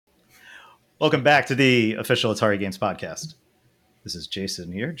Welcome back to the official Atari Games podcast. This is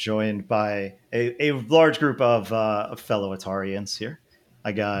Jason here, joined by a large group of fellow Atarians here.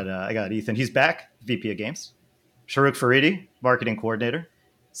 I got Ethan. He's back, VP of Games. Sharuk Faridi, Marketing Coordinator.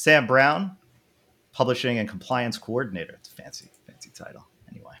 Sam Brown, Publishing and Compliance Coordinator. It's a fancy title.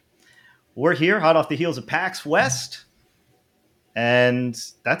 Anyway, we're here hot off the heels of PAX West. And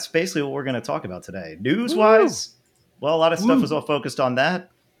that's basically what we're going to talk about today. News-wise, well, a lot of stuff was all focused on that.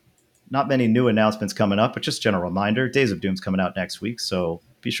 Not many new announcements coming up, but just general reminder. Days of Doom's coming out next week, so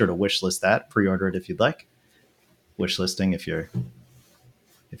be sure to wishlist that. Pre-order it if you'd like. Wishlisting if you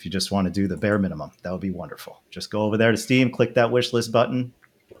just want to do the bare minimum. That would be wonderful. Just go over there to Steam, click that wishlist button,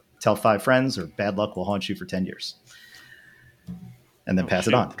 tell 5 friends, or bad luck will haunt you for 10 years. And then pass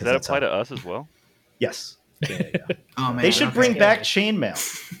it on. Does that apply to us as well? Yes. Yeah. Oh, man. They should bring back chain mail.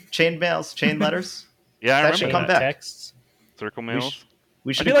 Chain letters. Yeah, I that remember should come back. Texts. Circle mails.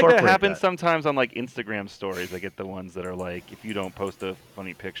 We I should feel like that incorporate happens sometimes on like Instagram stories. I get the ones that are like, if you don't post a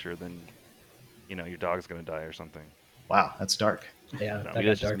funny picture, then your dog's gonna die or something. Wow, that's dark. Yeah, No, that maybe got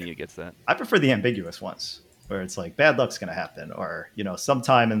that's just dark. me who gets that. I prefer the ambiguous ones where it's like bad luck's going to happen, or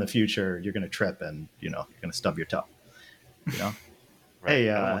sometime in the future you're going to trip and you're going to stub your toe. Right. I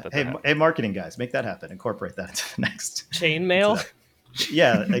don't want that to happen. Hey, marketing guys, make that happen. Incorporate that into the next. Chain mail?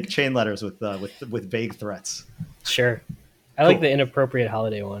 Yeah, like chain letters with vague threats. Sure. I like the inappropriate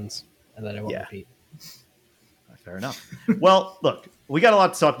holiday ones that I won't repeat. Fair enough. Well, look, we got a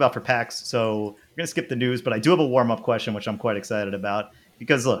lot to talk about for PAX, so we're going to skip the news, but I do have a warm-up question, which I'm quite excited about.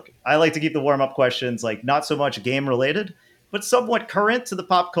 Because, look, I like to keep the warm-up questions like not so much game-related, but somewhat current to the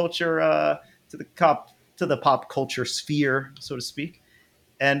pop culture, to the pop culture sphere, so to speak.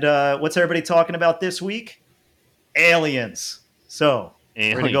 And what's everybody talking about this week? Aliens. So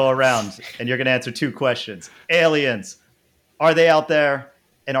we're going to go around, and you're going to answer 2 questions. Aliens. Are they out there,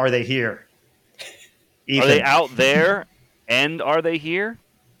 and are they here? Ethan. Are they out there, and are they here?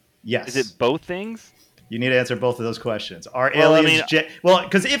 Yes. Is it both things? You need to answer both of those questions. Are aliens...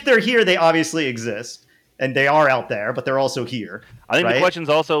 because if they're here, they obviously exist, and they are out there, but they're also here. I think right? the question's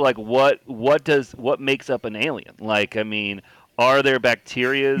also like, what makes up an alien? Like, I mean, are there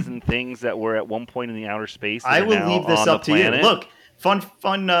bacterias and things that were at one point in the outer space? I will leave this up to you. Look, fun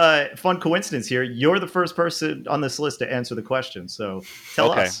coincidence here. You're the first person on this list to answer the question, so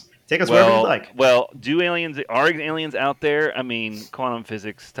tell us. Take us wherever you like. Well, are aliens out there? I mean, quantum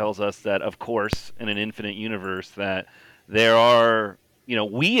physics tells us that, of course, in an infinite universe, that there are,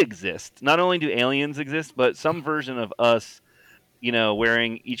 we exist. Not only do aliens exist, but some version of us,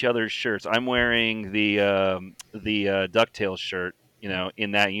 wearing each other's shirts. I'm wearing the DuckTales shirt,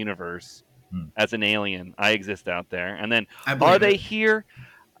 in that universe as an alien. I exist out there. And then, are they here?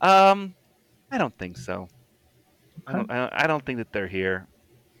 I don't think so. I don't think that they're here.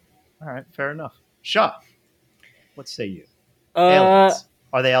 All right, fair enough. Shaw, what say you? Aliens.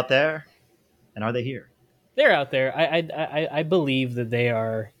 Are they out there? And are they here? They're out there. I believe that they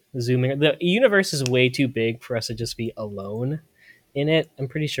are zooming. The universe is way too big for us to just be alone in it. I'm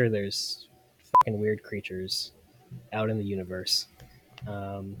pretty sure there's fucking weird creatures out in the universe.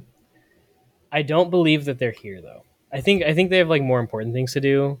 I don't believe that they're here, though. I think they have like more important things to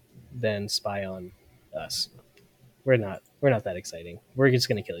do than spy on us. We're not that exciting. We're just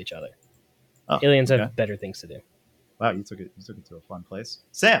going to kill each other. Aliens have better things to do. Wow, you took it to a fun place.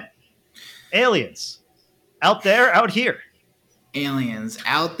 Sam, aliens. Out there, out here. Aliens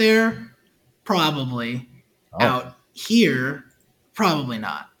out there? Probably. Out here? Probably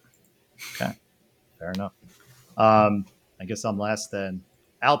not. Okay, fair enough. I guess I'm last then.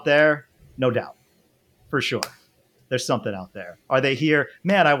 Out there, no doubt. For sure. There's something out there. Are they here?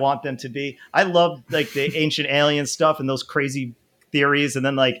 Man, I want them to be. I love like the ancient alien stuff and those crazy theories. And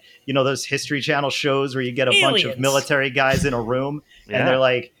then like, those History Channel shows where you get a bunch of military guys in a room and they're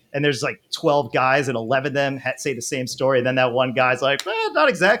like, and there's like 12 guys and 11 of them say the same story. And then that one guy's like, well, not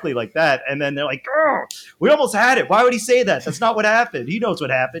exactly like that. And then they're like, oh, we almost had it. Why would he say that? That's not what happened. He knows what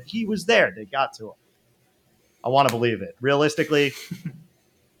happened. He was there. They got to him. I want to believe it. Realistically,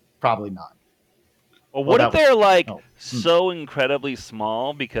 probably not. Well, what if they're so incredibly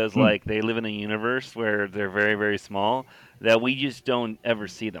small because like they live in a universe where they're very, very small that we just don't ever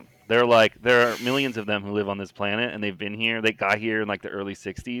see them? They're like, there are millions of them who live on this planet and they've been here. They got here in like the early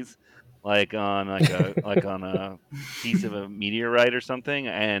 60s, like on a piece of a meteorite or something.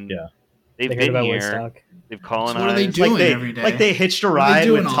 And they've been here. Woodstock. They've colonized. So what are they doing every day? Like they hitched a ride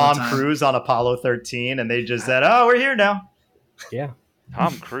with Tom Cruise on Apollo 13 and they just said, oh, we're here now. Yeah.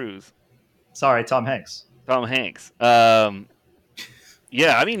 Tom Cruise. Sorry, Tom Hanks. Tom Hanks.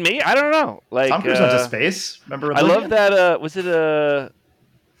 Yeah, I mean, maybe I don't know. Like Tom Cruise went to space. Remember? I love that. Was it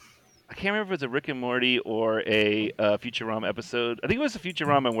I can't remember if it was a Rick and Morty or a Futurama episode. I think it was a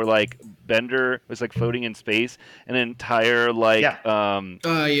Futurama where like Bender was like floating in space, and an entire like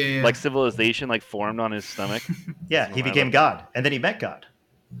like civilization like formed on his stomach. Yeah, he became God, and then he met God.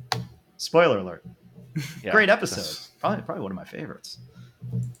 Spoiler alert. Yeah, great episode. Probably one of my favorites.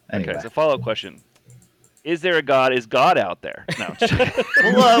 Anyway. Okay, so follow-up question. Is there a God? Is God out there? No.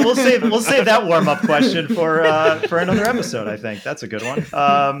 we'll save that warm-up question for another episode, I think. That's a good one.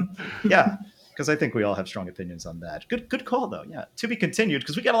 Yeah, because I think we all have strong opinions on that. Good call, though. Yeah, to be continued,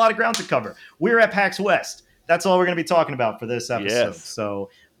 because we got a lot of ground to cover. We're at PAX West. That's all we're going to be talking about for this episode. Yes. So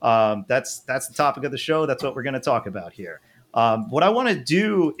that's the topic of the show. That's what we're going to talk about here. What I want to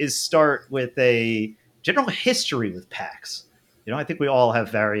do is start with a general history with PAX. You know, I think we all have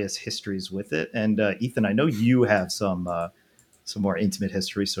various histories with it. And Ethan, I know you have some more intimate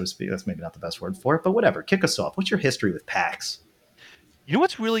history, so to speak. That's maybe not the best word for it, but whatever. Kick us off. What's your history with PAX? You know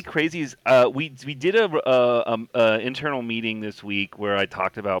what's really crazy is we did a internal meeting this week where I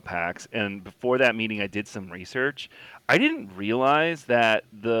talked about PAX, and before that meeting, I did some research. I didn't realize that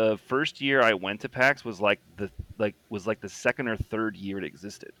the first year I went to PAX was like the second or third year it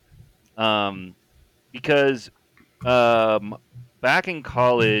existed, because back in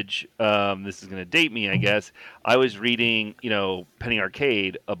college, this is going to date me, I guess. I was reading, Penny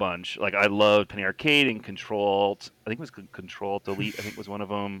Arcade a bunch. Like, I loved Penny Arcade and Control. I think it was Control Delete. I think was one of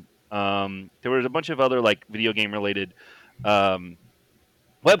them. There was a bunch of other like video game related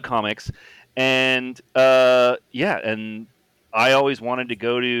web comics, and and I always wanted to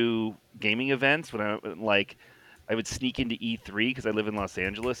go to gaming events when I would sneak into E3 because I live in Los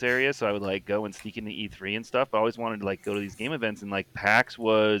Angeles area, so I would like go and sneak into E3 and stuff. I always wanted to like go to these game events, and like PAX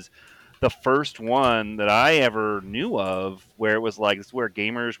was the first one that I ever knew of where it was like this is where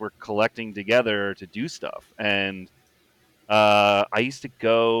gamers were collecting together to do stuff. And I used to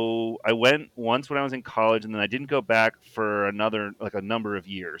go. I went once when I was in college, and then I didn't go back for a number of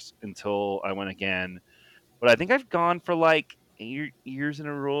years until I went again. But I think I've gone for like 8 years in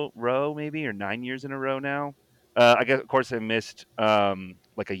a row, maybe, or 9 years in a row now. I guess, of course, I missed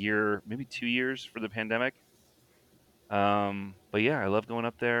like a year, maybe 2 years for the pandemic. But yeah, I love going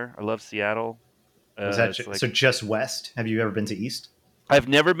up there. I love Seattle. Was that so just West? Have you ever been to East? I've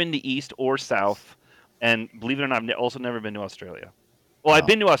never been to East or South. And believe it or not, I've also never been to Australia. Well, I've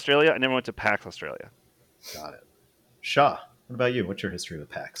been to Australia. I never went to PAX Australia. Got it. Shaw, what about you? What's your history with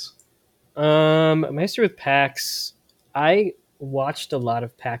PAX? My history with PAX, I watched a lot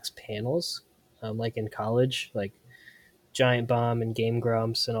of PAX panels, like in college, like Giant Bomb and Game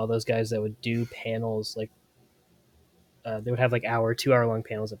Grumps and all those guys that would do panels. Like they would have like 2-hour long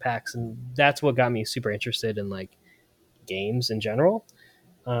panels at PAX, and that's what got me super interested in like games in general.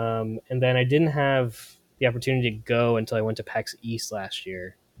 And then I didn't have the opportunity to go until I went to PAX East last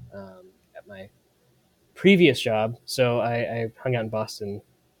year at my previous job. So I hung out in Boston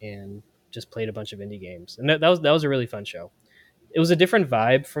and just played a bunch of indie games, and that was a really fun show. It was a different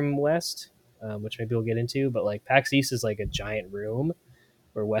vibe from West, which maybe we'll get into, but like PAX East is like a giant room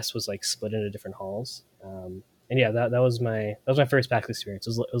where West was like split into different halls. And yeah, that was my first PAX experience.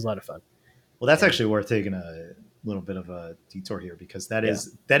 It was a lot of fun. Well, that's actually worth taking a little bit of a detour here because that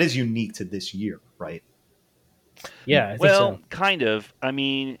is unique to this year, right? Yeah, I think so. Kind of. I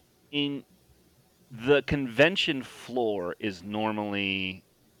mean, in the convention floor is normally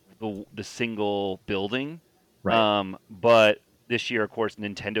the single building, right? But this year, of course,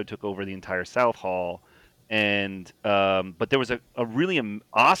 Nintendo took over the entire South Hall, and but there was a really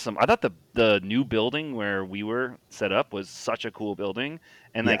awesome. I thought the new building where we were set up was such a cool building,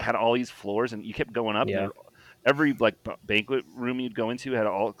 and like had all these floors, and you kept going up. Yeah. And every like banquet room you'd go into had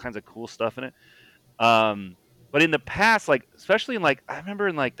all kinds of cool stuff in it. But in the past, like especially in like I remember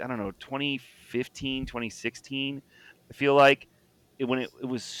in like I don't know 2015, 2016, I feel like when it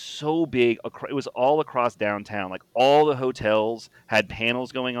was so big, it was all across downtown. Like all the hotels had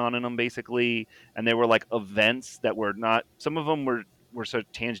panels going on in them, basically, and there were like events that were not. Some of them were sort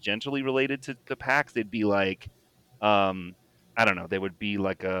of tangentially related to the PAX. They'd be like, I don't know, they would be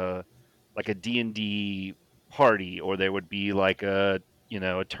like a D&D party, or there would be like a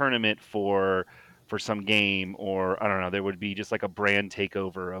tournament for some game, or I don't know, there would be just like a brand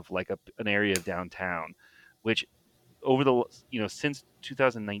takeover of like an area of downtown, which over the since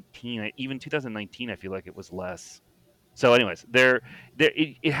 2019, even 2019, I feel like it was less. So, anyways,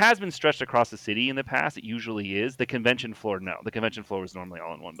 it has been stretched across the city in the past. It usually is. The convention floor, no. The convention floor was normally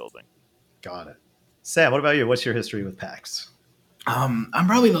all in one building. Got it. Sam, what about you? What's your history with PAX? I'm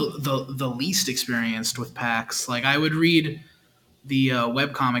probably the least experienced with PAX. Like I would read the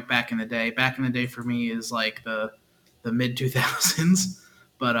webcomic back in the day. Back in the day for me is like the mid 2000s.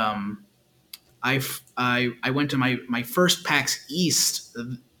 But I went to my first PAX East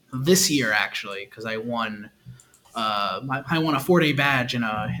this year actually because I won I won a 4-day badge in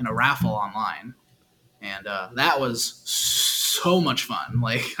a raffle online, and that was so much fun.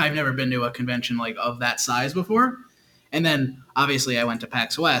 Like I've never been to a convention like of that size before, and then obviously I went to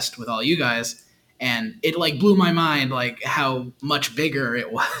PAX West with all you guys, and it like blew my mind like how much bigger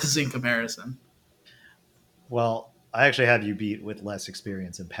it was in comparison. Well, I actually have you beat with less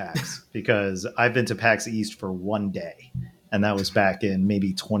experience in PAX because I've been to PAX East for one day, and that was back in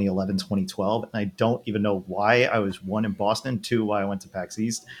maybe 2011, 2012. And I don't even know why I was, one, in Boston, two, why I went to PAX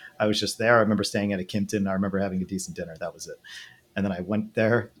East. I was just there. I remember staying at a Kimpton. I remember having a decent dinner. That was it. And then I went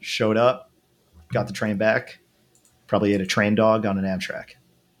there, showed up, got the train back, probably ate a train dog on an Amtrak.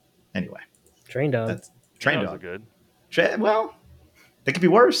 Anyway, Train dog. that's train Those are dog. good. Well, they could be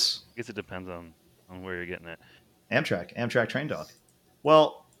worse. I guess it depends on where you're getting it. Amtrak train dog.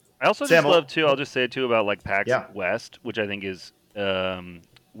 Well, I also Sam, just love too. I'll just say too about like PAX Yeah. West, which I think is,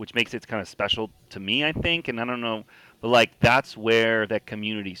 which makes it kind of special to me. I think, and I don't know, but like that's where that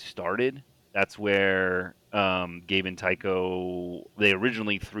community started. That's where Gabe and Tycho they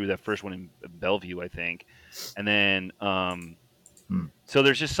originally threw that first one in Bellevue, I think, and then so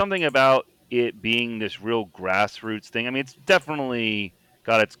there's just something about it being this real grassroots thing. I mean, it's definitely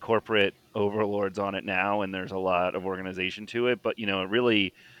got its corporate overlords on it now, and there's a lot of organization to it. But it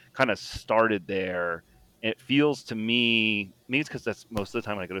really kind of started there. It feels to me, maybe it's because that's most of the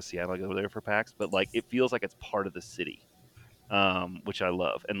time when I go to Seattle, I go there for PAX. But like, it feels like it's part of the city, which I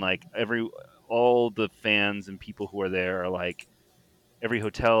love. And like all the fans and people who are there are like every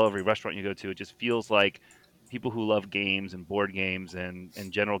hotel, every restaurant you go to, it just feels like people who love games and board games and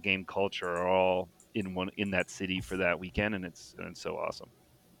general game culture are all in that city for that weekend, and it's so awesome.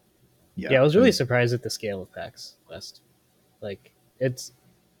 Yeah, I was really surprised at the scale of PAX West. Like it's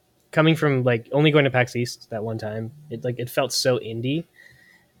coming from like only going to PAX East that one time. It felt so indie,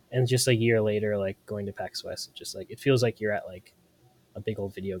 and just a year later, like going to PAX West, just like it feels like you're at like a big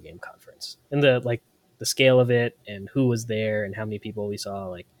old video game conference. And the scale of it and who was there and how many people we saw,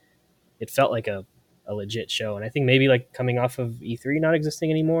 like it felt like a legit show. And I think maybe like coming off of E3 not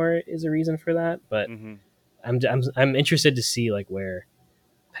existing anymore is a reason for that. But Mm-hmm. I'm interested to see like where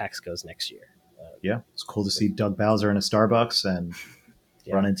PAX goes next year. Yeah, it's cool to see Doug Bowser in a Starbucks and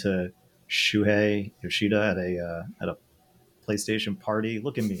Yeah. run into Shuhei Yoshida at a PlayStation party.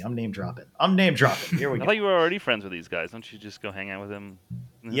 Look at me, I'm name dropping. Here we I go. thought you were already friends with these guys. Don't you just go hang out with them?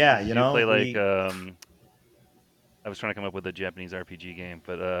 Yeah, Did play like I was trying to come up with a Japanese RPG game,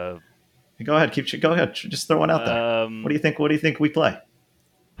 but Go ahead, go ahead, just throw one out there. What do you think? What do you think we play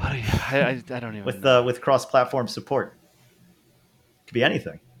I don't even know. with cross-platform support? Could be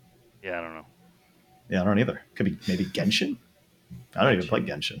anything. Yeah, I don't know. Yeah, I don't either. Could be maybe Genshin. I don't even play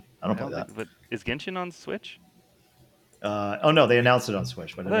Genshin. I don't play that. But is Genshin on Switch? Oh no, they announced it on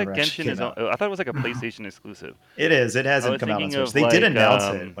Switch, but it never actually Genshin came out. I thought it was like a PlayStation exclusive. It is. It hasn't was come out on thinking Switch. of, They did like, announce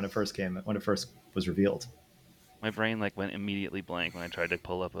it when it first was revealed. My brain like went immediately blank when I tried to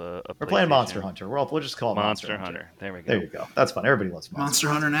pull up a We're playing PlayStation. Monster Hunter. We'll just call it Monster Hunter. There we go. There you go. That's fun. Everybody loves Monster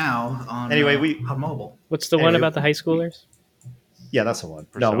Hunter now on Anyway, on mobile. What's the one about the high schoolers? Yeah, that's the one.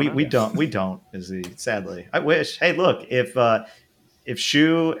 Persona? No, we don't. Is the sadly. I wish. Hey, look, if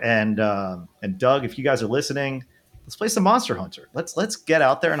Shu and Doug, if you guys are listening, let's play some Monster Hunter. Let's get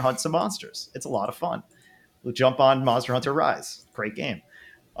out there and hunt some monsters. It's a lot of fun. We'll jump on Monster Hunter Rise. Great game.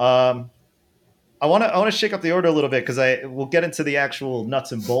 I want to shake up the order a little bit because we'll get into the actual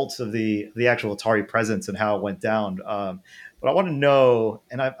nuts and bolts of the actual Atari presence and how it went down. But I want to know,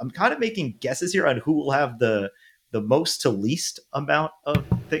 and I'm kind of making guesses here on who will have the most to least amount of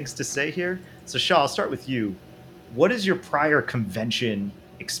things to say here. So Shaw, I'll start with you. What is your prior convention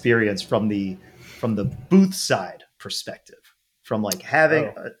experience from the booth side perspective, from like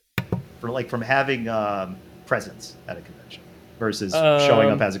having from having presence at a convention versus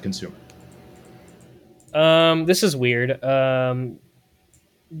showing up as a consumer? This is weird.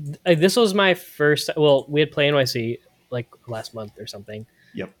 This was my first. Well, we had Play NYC like last month or something.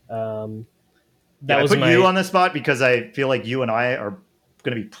 Yep. That I was put my... you on the spot because I feel like you and I are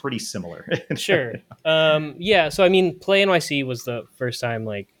going to be pretty similar. Sure. Yeah. So I mean, Play NYC was the first time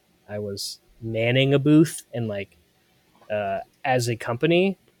like I was manning a booth and like as a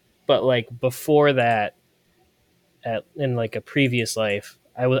company, but like before that, in like a previous life,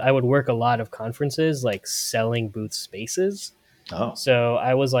 I would work a lot of conferences, like selling booth spaces. Oh. So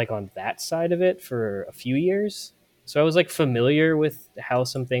I was like on that side of it for a few years. So I was like familiar with how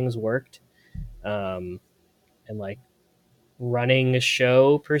some things worked, and like running a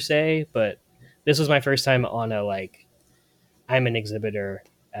show per se. But this was my first time on a like I'm an exhibitor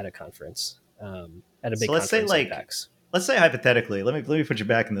at a conference. at a So big let's say conference like like PAX. let's say hypothetically, let me put you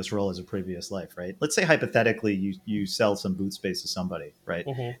back in this role as a previous life, right? Let's say hypothetically you sell some boot space to somebody, right?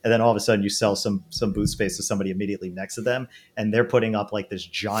 Mhm. And then all of a sudden you sell some boot space to somebody immediately next to them, and they're putting up like this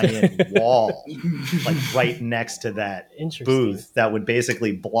giant wall like right next to that Interesting. booth that would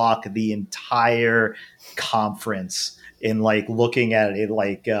basically block the entire conference in like looking at it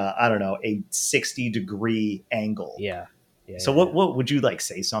like I don't know, a 60-degree angle. Yeah. Yeah. So yeah. what would you like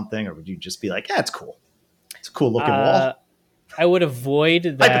say something, or would you just be like, yeah, it's cool. It's a cool looking Uh, wall. I would avoid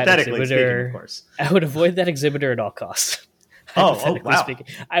that Hypothetically speaking, of exhibitor. course. I would avoid that exhibitor at all costs. Oh, Hypothetically wow. speaking,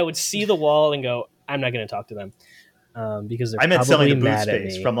 I would see the wall and go, "I'm not going to talk to them," because they're I meant selling probably the booth mad at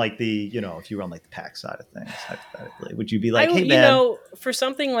space me. from like the, if you run like the PAX side of things, hypothetically, would you be I, like, hey you man, know, for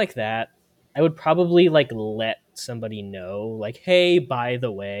something like that, I would probably like let somebody know, like, "Hey, by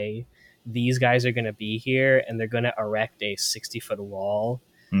the way, these guys are going to be here, and they're going to erect a 60-foot wall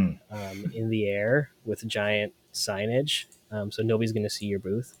hmm, in the air with giant signage, so nobody's going to see your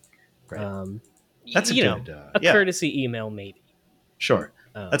booth." great. Um, That's a you know, good, a yeah, courtesy email maybe. sure.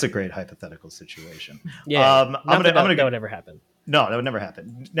 That's a Um, great hypothetical situation. yeah. I'm Not that gonna that would ever happen. No, that would never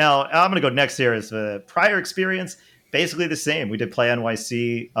happen. Now I'm going to go next here as the prior experience. Basically the same. We did Play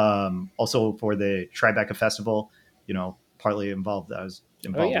NYC, also for the Tribeca Festival. Partly involved. I was Oh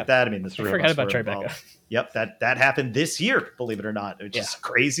involved yeah, with that. I mean, the I three of forgot us about were involved. Tribeca. Yep, that happened this year. Believe it or not, which Yeah. is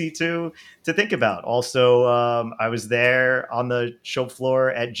crazy to think about. Also, I was there on the show floor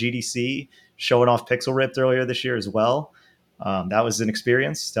at GDC showing off Pixel Ripped earlier this year as well. That was an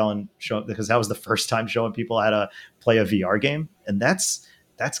experience because that was the first time showing people how to play a VR game, and that's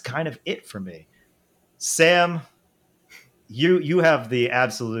kind of it for me. Sam, you have the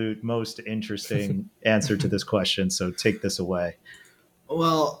absolute most interesting answer to this question, so take this away.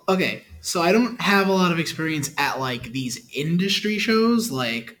 Well, okay. So I don't have a lot of experience at like these industry shows.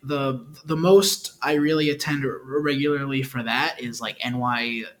 Like the most I really attend regularly for that is like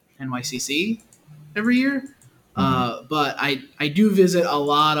NYCC every year. Mhm. But I do visit a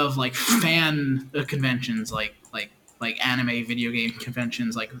lot of like fan conventions, like anime video game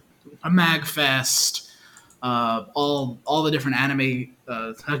conventions, like a Magfest, all the different anime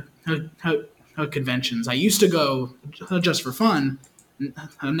conventions. I used to go just for fun.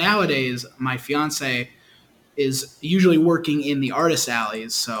 Nowadays, my fiance is usually working in the artist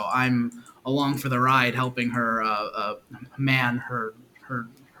alleys, so I'm along for the ride, helping her man her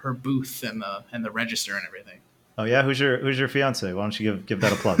booth and the register and everything. Oh yeah, who's your fiance? Why don't you give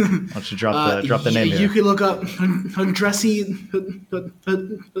that a plug? Why don't you drop the name You here? can look up dressy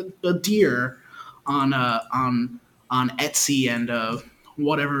deer on on Etsy and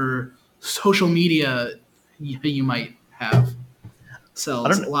whatever social media you might have. I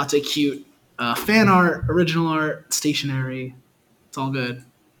Sells don't. lots of cute fan art, original art, stationery. It's all good.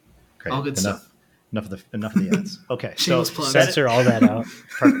 All Great. good Enough. stuff. Enough of the ads. Okay, so Shameless plug. Censor all that out.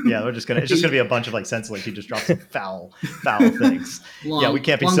 perfect. Yeah, it's just gonna be a bunch of like sense like he just dropped some foul things. Yeah, we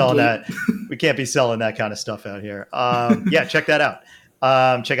can't be long selling bleep. that. We can't be selling that kind of stuff out here. Yeah, check that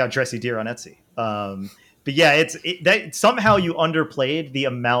out. Check out Dressy Deer on Etsy. But yeah, that somehow you underplayed the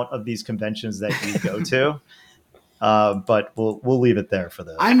amount of these conventions that you go to. But we'll leave it there for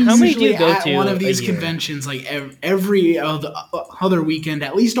the. I'm How many do usually you go at one to of a these year? conventions like every other weekend,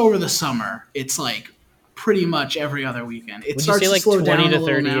 at least over the summer. It's like pretty much every other weekend. It Would you starts say to like slow 20 down to a little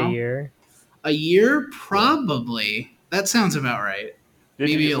 30 a now. year? A year, Yeah. probably. That sounds about right.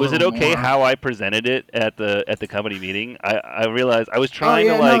 Maybe a Was it little okay more. how I presented it at the company meeting? I realized I was Oh trying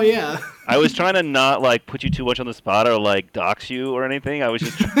to yeah, no, like yeah. I was trying to not like put you too much on the spot or like dox you or anything. I was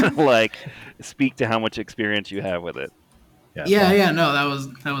just trying to like speak to how much experience you have with it. Yeah. Yeah, Well, yeah, no,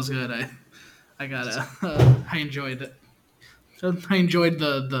 that was good. I gotta I enjoyed it. I enjoyed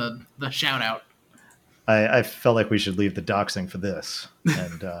the shout out. I felt like we should leave the doxing for this,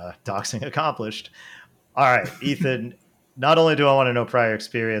 and doxing accomplished. All right, Ethan. Not only do I want to know prior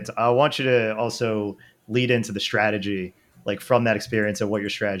experience, I want you to also lead into the strategy, like from that experience and what your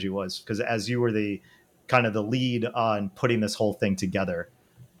strategy was, because as you were the kind of the lead on putting this whole thing together,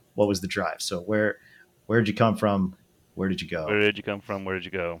 what was the drive? So where did you come from? Where did you Where go? did you come from? Where did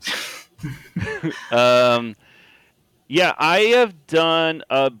you go? um, yeah, I have done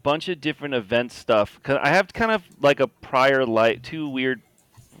a bunch of different event stuff. 'Cause I have kind of like a prior life, two weird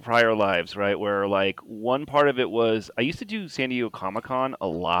prior lives, right? Where like one part of it was I used to do San Diego Comic Con a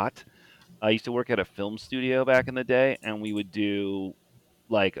lot. I used to work at a film studio back in the day, and we would do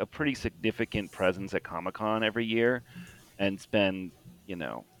like a pretty significant presence at Comic Con every year and spend, you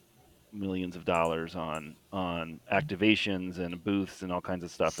know, millions of dollars on activations and booths and all kinds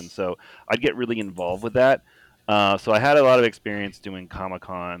of stuff. And so I'd get really involved with that. So I had a lot of experience doing Comic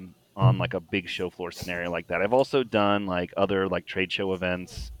Con on like a big show floor scenario like that. I've also done like other like trade show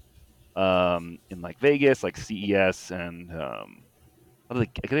events in like Vegas, like CES, and I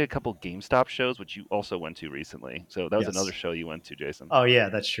did a couple GameStop shows, which you also went to recently. So that was another Yes. show you went to, Jason. Oh yeah,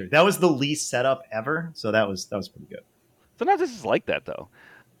 that's true. That was the least setup ever, so that was pretty good. Sometimes this is like that though.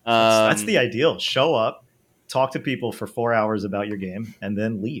 That's the ideal. Show up, talk to people for 4 hours about your game, and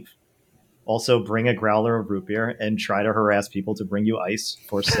then leave. Also, bring a growler of root beer and try to harass people to bring you ice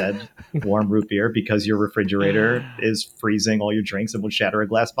for said warm root beer because your refrigerator is freezing all your drinks and would shatter a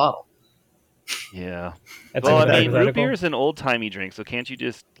glass bottle. Yeah. That's Well, a I good mean, root hypothetical. beer is an old timey drink, so can't you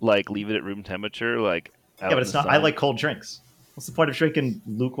just like leave it at room temperature, like out Yeah, but in it's the not. sun? I like cold drinks. What's the point of drinking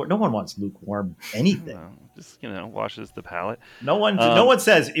lukewarm? No one wants lukewarm I don't anything. know. Just washes the palate. No one. Um, No one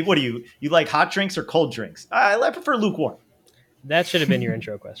says, "What do you like? Hot drinks or cold drinks?" I prefer lukewarm. That should have been your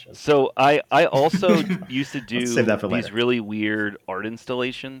intro question. So I also used to Let's save do that for these later. really weird art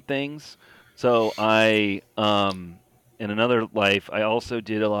installation things. So I in another life I also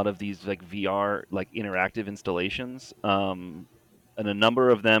did a lot of these like VR like interactive installations. And a number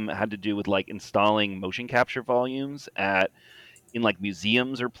of them had to do with like installing motion capture volumes at in like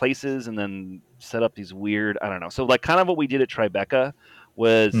museums or places and then set up these weird, I don't know. So like kind of what we did at Tribeca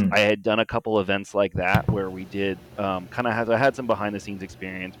was Hmm. I had done a couple events like that where we did kind of I had some behind the scenes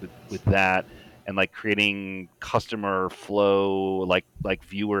experience with that and like creating customer flow like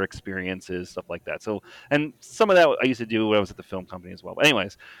viewer experiences, stuff like that. So and some of that I used to do when I was at the film company as well. But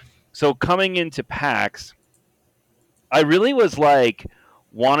anyways, so coming into PAX, I really was like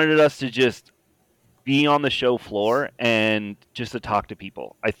wanted us to just be on the show floor and just to talk to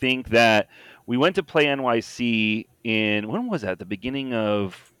people. I think that we went to Play NYC in when was that? The beginning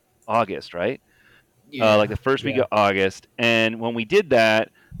of August, right? Yeah. Like the first week Yeah. of August. And when we did that,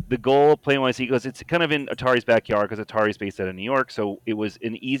 the goal of Play NYC because it's kind of in Atari's backyard because Atari's based out of New York, so it was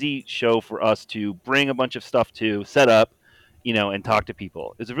an easy show for us to bring a bunch of stuff to set up, and talk to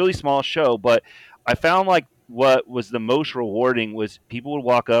people. It's a really small show, but I found like what was the most rewarding was people would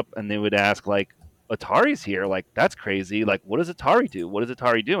walk up and they would ask like, Atari's here, like that's crazy. Like, what does Atari do? What is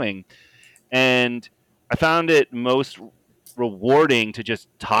Atari doing? And I found it most rewarding to just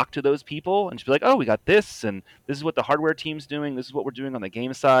talk to those people and just be like, oh, we got this, and this is what the hardware team's doing. This is what we're doing on the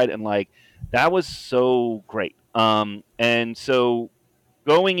game side, and like that was so great. And so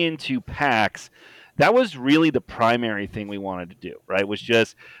going into PAX, that was really the primary thing we wanted to do, right? Was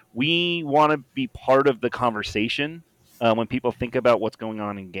just we want to be part of the conversation when people think about what's going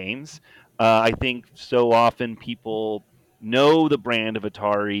on in games. I think so often people know the brand of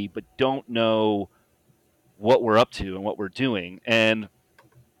Atari, but don't know what we're up to and what we're doing. And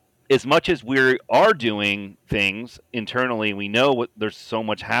as much as we are doing things internally, we know what there's so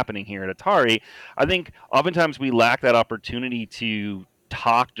much happening here at Atari. I think oftentimes we lack that opportunity to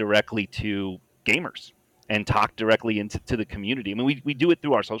talk directly to gamers and talk directly into to the community. I mean, we do it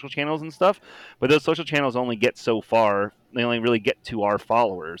through our social channels and stuff, but those social channels only get so far. They only really get to our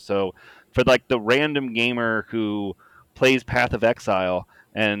followers. So for like the random gamer who plays Path of Exile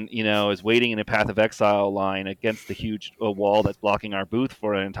and is waiting in a Path of Exile line against the huge wall that's blocking our booth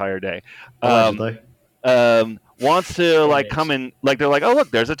for an entire day. Um, Allegedly. Wants to like Right. come in, like they're like, oh look,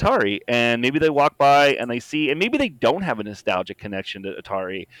 there's Atari, and maybe they walk by and they see, and maybe they don't have a nostalgic connection to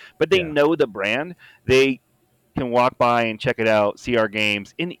Atari, but they Yeah. know the brand. They can walk by and check it out, see our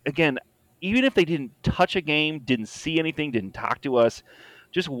games, and again, even if they didn't touch a game, didn't see anything, didn't talk to us,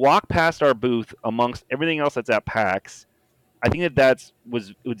 just walk past our booth amongst everything else that's at PAX. I think that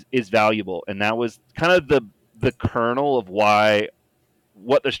is valuable, and that was kind of the kernel of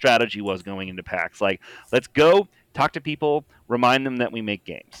what the strategy was going into PAX. Like, let's go talk to people, remind them that we make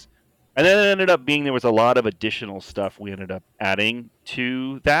games, and then it ended up being there was a lot of additional stuff we ended up adding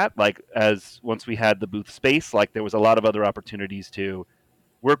to that. Like as once we had the booth space, like there was a lot of other opportunities to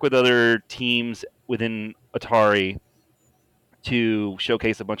work with other teams within Atari to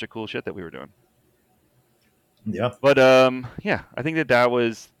showcase a bunch of cool shit that we were doing. Yeah. But yeah, I think that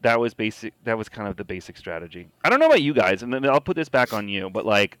was basic. That was kind of the basic strategy. I don't know about you guys, and then I'll put this back on you. But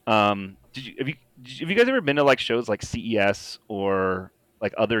like, have you guys ever been to like shows like CES or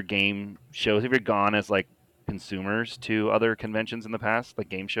like other game shows? Have you gone as like consumers to other conventions in the past, like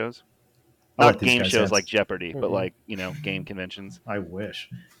game shows? I'll let Not these game guys shows answer. like Jeopardy, but Mm-mm. like game conventions. I wish.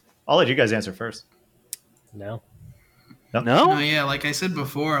 I'll let you guys answer first. No. No, No, yeah, like I said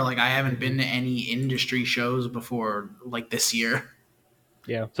before, like I haven't been to any industry shows before, like this year.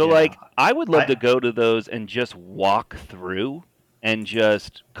 Yeah. so Yeah. like I would love to I go to those and just walk through and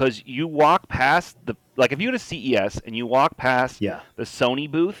just because you walk past the like if you go to CES and you walk past yeah. the Sony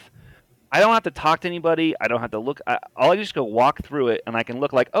booth, I don't have to talk to anybody. I don't have to look. I'll just go walk through it, and I can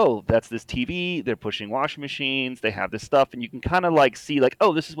look like, oh, that's this TV. They're pushing washing machines. They have this stuff, and you can kind of like see like,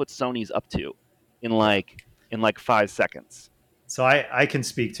 oh, this is what Sony's up to in like 5 seconds. So I can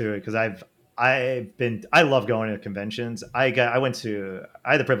speak to it because I love going to conventions. I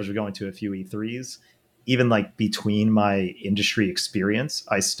had the privilege of going to a few E3s. Even like between my industry experience,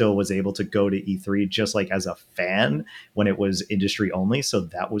 I still was able to go to E3 just like as a fan when it was industry only. So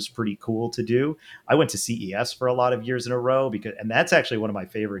that was pretty cool to do. I went to CES for a lot of years in a row and that's actually one of my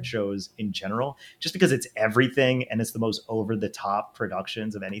favorite shows in general, just because it's everything and it's the most over the top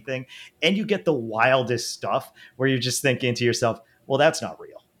productions of anything. And you get the wildest stuff where you're just thinking to yourself, well, that's not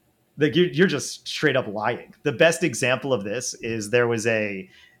real. Like you're just straight up lying. The best example of this is there was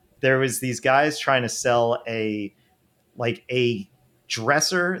these guys trying to sell a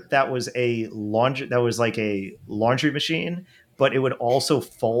dresser that was like a laundry machine, but it would also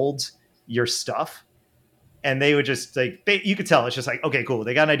fold your stuff. And they would just like you could tell it's just like, okay, cool,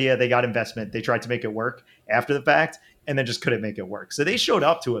 they got an idea, they got investment, they tried to make it work after the fact, and then just couldn't make it work. So they showed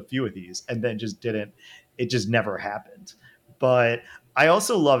up to a few of these and then just didn't. It just never happened. But I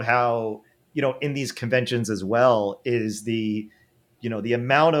also love how, in these conventions as well, is the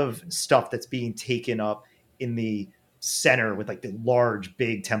amount of stuff that's being taken up in the center with like the large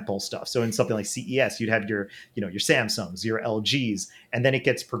big temple stuff. So in something like CES, you'd have your Samsungs, your LGs, and then it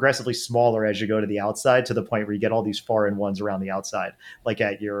gets progressively smaller as you go to the outside, to the point where you get all these foreign ones around the outside, like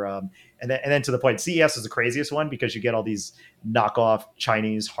at your and then to the point, CES is the craziest one because you get all these knockoff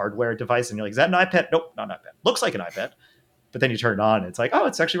Chinese hardware device, and you're like, is that an iPad? Nope, not an iPad. Looks like an iPad, but then you turn it on, and it's like, oh,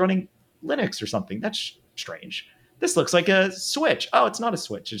 it's actually running Linux or something. That's strange. This looks like a Switch. Oh, it's not a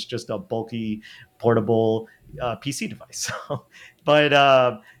Switch. It's just a bulky, portable PC device. But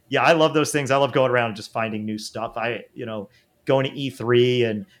yeah, I love those things. I love going around and just finding new stuff. Going to E3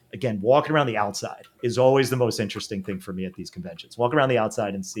 and again, walking around the outside is always the most interesting thing for me at these conventions. Walking around the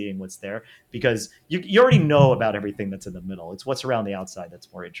outside and seeing what's there, because you already know about everything that's in the middle. It's what's around the outside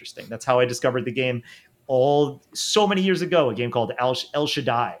that's more interesting. That's how I discovered the game so many years ago, a game called El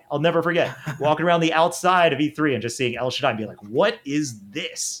Shaddai. I'll never forget walking around the outside of E3 and just seeing El Shaddai and being like, what is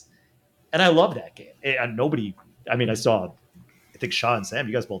this? And I love that game. And I saw, I think Shaw and Sam,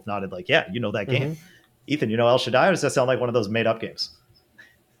 you guys both nodded like, yeah, you know that game. Mm-hmm. Ethan, you know El Shaddai, or does that sound like one of those made up games?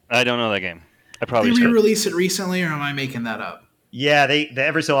 I don't know that game. I Did probably they should. re-release it recently, or am I making that up? Yeah, they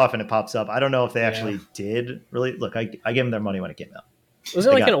every so often it pops up. I don't know if they Yeah. actually did really. Look, I gave them their money when it came out. Was it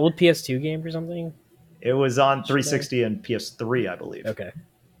They like got an it. old PS2 game or something? It was on 360 and PS3, I believe. Okay.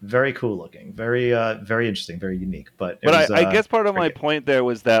 Very cool looking, very very interesting, very unique. But I guess part of my great. point there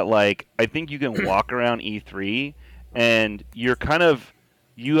was that like I think you can walk around E3 and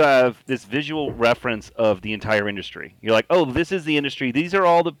you have this visual reference of the entire industry. You're like, oh, this is the industry. These are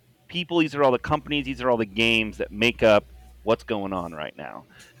all the people. These are all the companies. These are all the games that make up what's going on right now.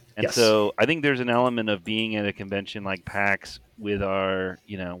 And Yes. so I think there's an element of being at a convention like PAX with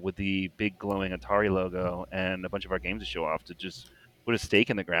with the big glowing Atari logo and a bunch of our games to show off, to just put a stake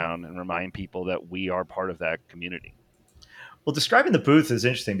in the ground and remind people that we are part of that community. Well, describing the booth is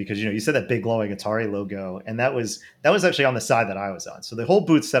interesting because you said that big glowing Atari logo, and that was actually on the side that I was on. So the whole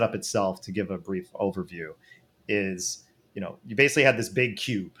booth setup itself, to give a brief overview, is you basically had this big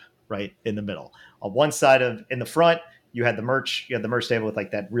cube right in the middle. On one side in the front, you had the merch table with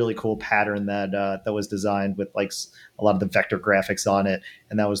like that really cool pattern that was designed with like a lot of the vector graphics on it,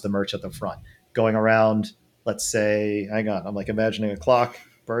 and that was the merch at the front. Going around, let's say, hang on, I'm like imagining a clock,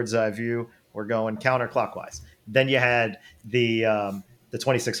 bird's eye view. We're going counterclockwise. Then you had the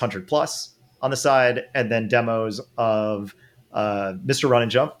 2600 plus on the side, and then demos of Mr. Run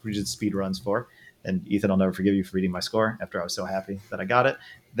and Jump, which is speed runs for. And Ethan, I'll never forgive you for reading my score after I was so happy that I got it.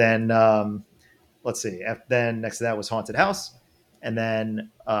 Then let's see. Then next to that was Haunted House, and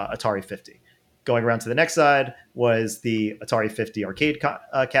then Atari 50. Going around to the next side was the Atari 50 arcade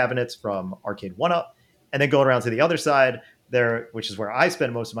cabinets from Arcade 1-Up. And then going around to the other side there, which is where I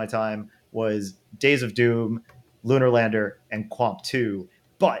spend most of my time, was Days of Doom, Lunar Lander, and Quamp 2.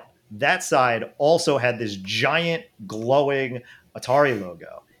 But that side also had this giant glowing Atari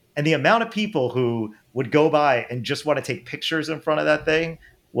logo. And the amount of people who would go by and just want to take pictures in front of that thing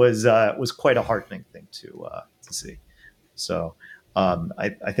was quite a heartening thing to see. So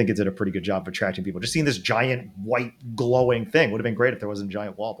I think it did a pretty good job of attracting people. Just seeing this giant white glowing thing would have been great if there wasn't a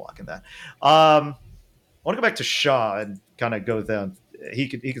giant wall blocking that. I want to go back to Shaw and kind of go down. He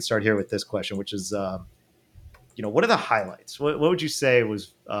could start here with this question, which is, what are the highlights? What would you say were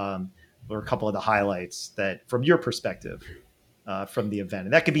a couple of the highlights that, from your perspective, from the event,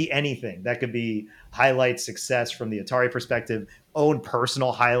 and that could be anything. That could be highlights, success from the Atari perspective, own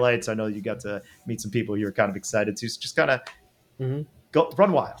personal highlights. I know you got to meet some people you were kind of excited to. So just kind of Mm-hmm. go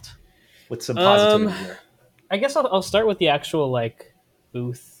run wild with some positivity here. I guess I'll start with the actual like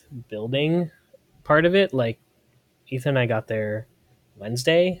booth building part of it. Like Ethan and I got there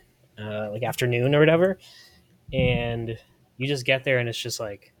Wednesday, like afternoon or whatever, and you just get there and it's just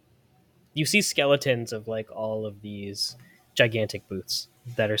like you see skeletons of like all of these gigantic booths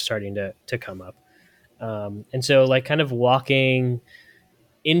that are starting to come up. And so like kind of walking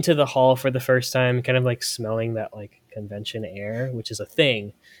into the hall for the first time, kind of like smelling that like convention air, which is a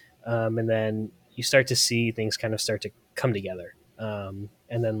thing. And then you start to see things kind of start to come together. And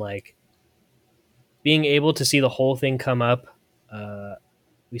then like being able to see the whole thing come up.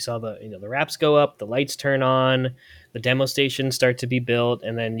 We saw the wraps go up, the lights turn on, the demo stations start to be built,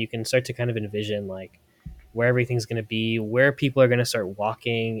 and then you can start to kind of envision like where everything's going to be, where people are going to start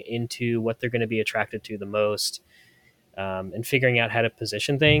walking into, what they're going to be attracted to the most, and figuring out how to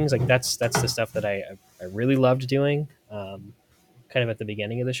position things. Like that's the stuff that I really loved doing, kind of at the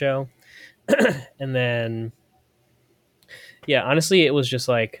beginning of the show. And then, yeah, honestly, it was just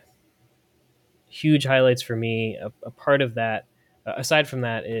like huge highlights for me. A part of that, aside from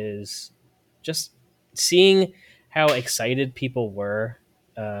that, is just seeing how excited people were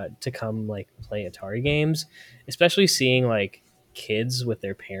to come like play Atari games, especially seeing like kids with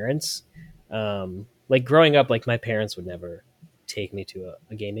their parents. Like growing up, like my parents would never take me to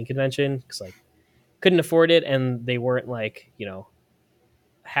a gaming convention because like couldn't afford it, and they weren't like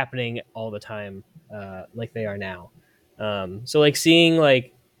happening all the time like they are now. So like seeing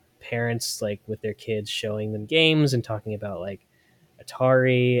like parents like with their kids showing them games and talking about like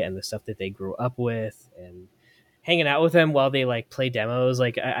Atari and the stuff that they grew up with and hanging out with them while they like play demos.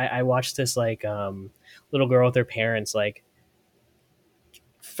 Like I watched this like little girl with her parents like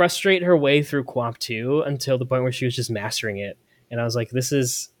frustrate her way through Quamp 2 until the point where she was just mastering it. And I was like, this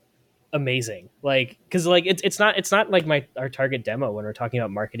is amazing. Like, cause like it's not like our target demo when we're talking about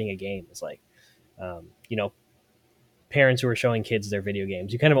marketing a game. It's like, you know, parents who are showing kids their video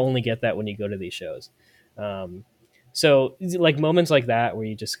games. You kind of only get that when you go to these shows. So like moments like that where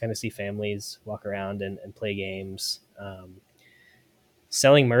you just kind of see families walk around and play games,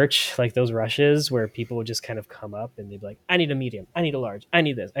 selling merch, like those rushes where people would just kind of come up and they'd be like, I need a medium, I need a large, I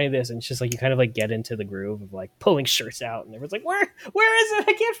need this, I need this. And it's just like, you kind of like get into the groove of like pulling shirts out and everyone's like, where is it?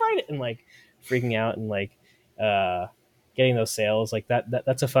 I can't find it. And like freaking out and like, getting those sales like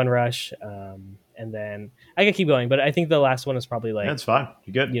that's a fun rush. And then I could keep going, but I think the last one is probably like, That's fine.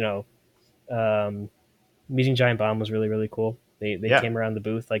 You're good. You know, meeting Giant Bomb was really, really cool. They came around the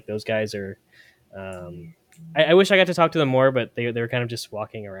booth. Like those guys are, I wish I got to talk to them more, but they were kind of just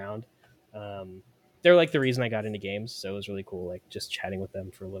walking around. They're like the reason I got into games. So it was really cool. Like just chatting with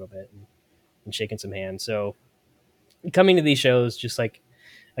them for a little bit and shaking some hands. So coming to these shows, just like,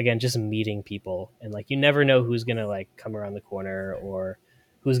 again, just meeting people and like, you never know who's going to like come around the corner or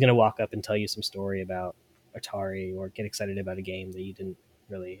who's going to walk up and tell you some story about Atari or get excited about a game that you didn't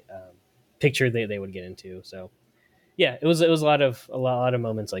really picture they would get into. So yeah, it was a lot of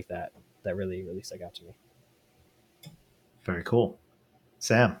moments like that really, really stuck out to me. Very cool.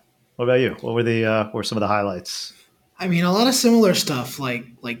 Sam, what about you? What were some of the highlights? I mean, a lot of similar stuff,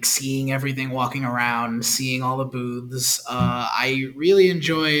 like seeing everything, walking around, seeing all the booths. I really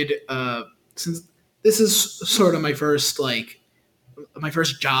enjoyed since this is sort of my first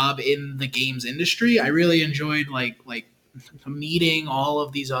job in the games industry. I really enjoyed like meeting all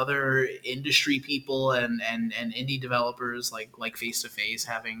of these other industry people and indie developers like face to face,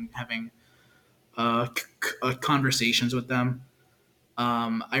 having conversations with them.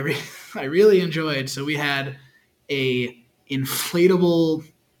 I really enjoyed. So we had a inflatable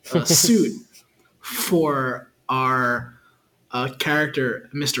suit for our character,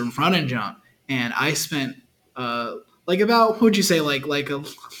 Mr. Run and Jump, and I spent like about, what would you say, like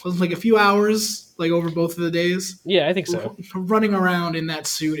a few hours, like over both of the days. Yeah, I think so. Running around in that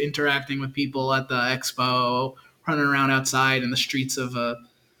suit, interacting with people at the expo, running around outside in the streets of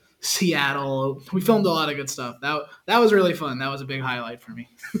Seattle. We filmed a lot of good stuff. That was really fun. That was a big highlight for me.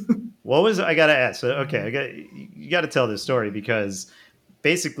 What was I gotta ask? So, okay, you got to tell this story because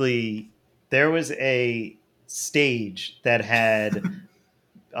basically there was a stage that had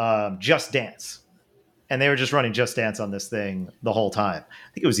Just Dance, and they were just running Just Dance on this thing the whole time.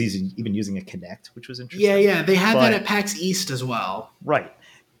 I think it was even using a Kinect, which was interesting. Yeah, they had that at PAX East as well. Right,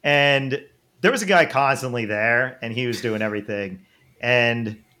 and there was a guy constantly there, and he was doing everything.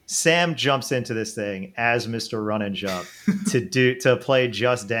 And Sam jumps into this thing as Mr. Run and Jump to play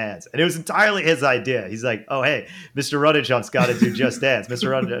Just Dance, and it was entirely his idea. He's like, "Oh, hey, Mr. Run and Jump's got to do Just Dance.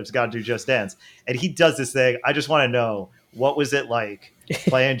 Mr. Run and Jump's got to do Just Dance," and he does this thing. I just want to know, what was it like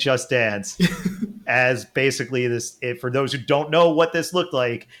playing Just Dance as basically this? For those who don't know what this looked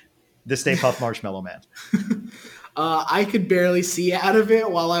like, the Stay Puft Marshmallow Man. I could barely see out of it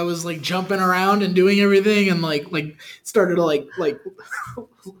while I was like jumping around and doing everything, and like started to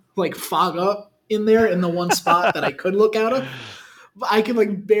like fog up in there in the one spot that I could look out of. But I could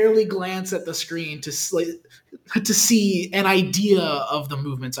like barely glance at the screen to see an idea of the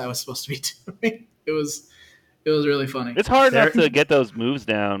movements I was supposed to be doing. It was really funny. It's hard enough to get those moves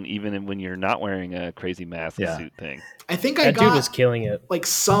down, even when you're not wearing a crazy mask suit thing. I think that dude was killing it. Like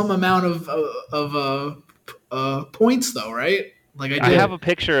some amount of points though, right? Like I have a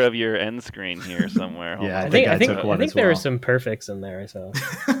picture of your end screen here somewhere. Yeah, I think there were some perfects in there. So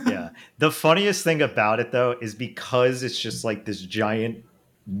yeah, the funniest thing about it though is because it's just like this giant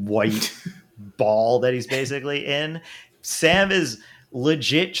white ball that he's basically in. Sam is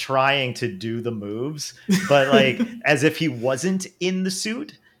legit trying to do the moves, but like as if he wasn't in the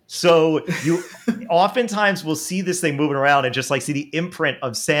suit. So you oftentimes will see this thing moving around and just like see the imprint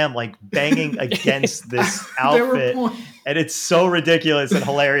of Sam like banging against this outfit. And it's so ridiculous and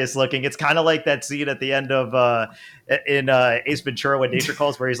hilarious looking. It's kind of like that scene at the end of in Ace Ventura When Nature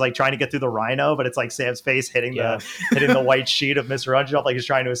Calls, where he's like trying to get through the rhino, but it's like Sam's face hitting the white sheet of Mr. Runjump like he's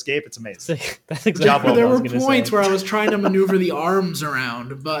trying to escape. It's amazing. That's exactly what there I was were gonna points say. where I was trying to maneuver the arms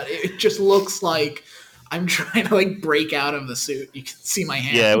around, but it just looks like I'm trying to like break out of the suit. You can see my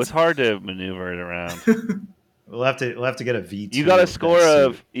hands. Yeah, it was hard to maneuver it around. We'll have to get a V2. You got a score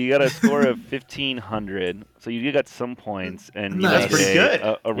of 1,500, so you got some points, and you That's got pretty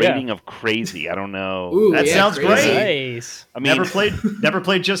good. A rating of crazy. I don't know. Ooh, that sounds crazy. great. Nice. I mean, never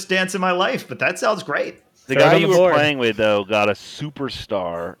played Just Dance in my life, but that sounds great. The Throw it guy on you the were board. playing with though got a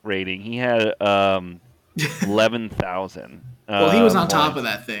superstar rating. He had 11,000. Well, he was on points. top of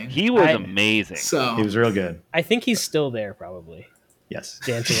that thing. He was amazing. So He was real good. I think he's still there, probably Yes.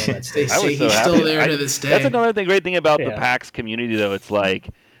 dancing on that they stage. I was say so he's happy. still there to this day. That's another great thing about the Yeah. PAX community, though. It's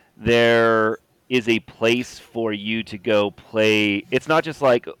like there is a place for you to go play. It's not just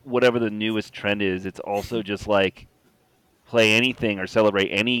like whatever the newest trend is. It's also just like play anything or celebrate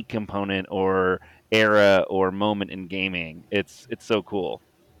any component or era or moment in gaming. It's so cool.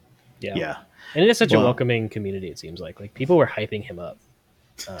 Yeah. And it is such a Well- welcoming community. It seems like people were hyping him up.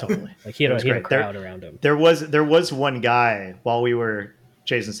 Totally. Like he had It was a great. crowd around him. There was one guy while we were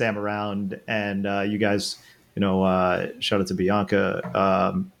chasing Sam around, and you guys, shout out to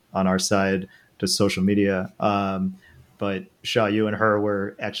Bianca on our side to social media. But Shaw, you and her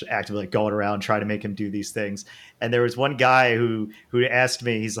were actually actively going around trying to make him do these things. And there was one guy who asked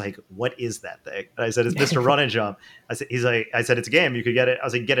me, he's like, "What is that thing?" And I said, "It's Mr. Run and Jump." I said, "It's a game. You could get it." I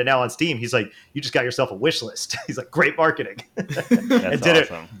was like, "Get it now on Steam." He's like, "You just got yourself a wish list." He's like, "Great marketing." That's and did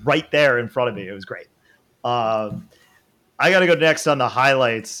awesome. it right there in front of me. It was great. I got to go next on the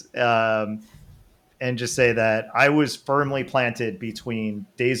highlights and just say that I was firmly planted between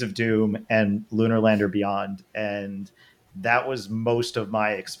Days of Doom and Lunar Lander Beyond. And that was most of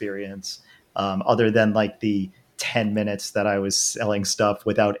my experience, other than like the 10 minutes that I was selling stuff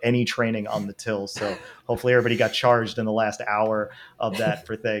without any training on the till. So hopefully everybody got charged in the last hour of that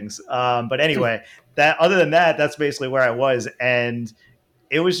for things. But anyway, other than that, that's basically where I was. And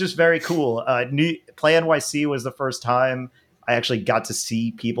it was just very cool. Play NYC was the first time I actually got to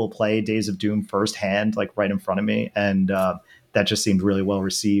see people play Days of Doom firsthand, like right in front of me. And that just seemed really well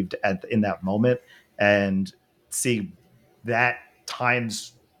received in that moment. And see that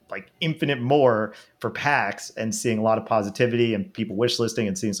times like infinite more for PAX and seeing a lot of positivity and people wish listing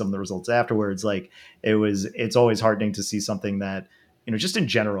and seeing some of the results afterwards. Like it's always heartening to see something that, just in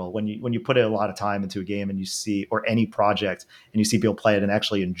general, when you put a lot of time into a game and you see, or any project, and you see people play it and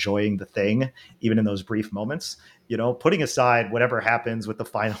actually enjoying the thing, even in those brief moments, putting aside whatever happens with the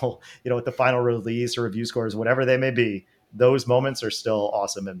final, with the final release or review scores, whatever they may be, those moments are still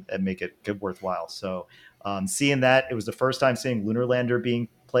awesome and make it worthwhile. So seeing that, it was the first time seeing Lunar Lander being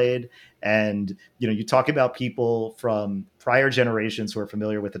played. And, you talk about people from prior generations who are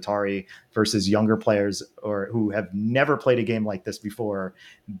familiar with Atari versus younger players or who have never played a game like this before.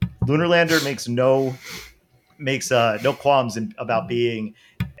 Lunar Lander makes no qualms about being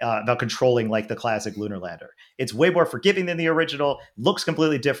about controlling like the classic Lunar Lander. It's way more forgiving than the original, looks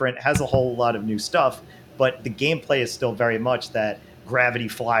completely different, has a whole lot of new stuff, but the gameplay is still very much that gravity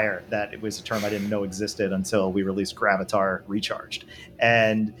flyer, that it was a term I didn't know existed until we released Gravatar Recharged.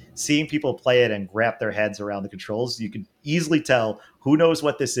 And seeing people play it and wrap their heads around the controls, you can easily tell who knows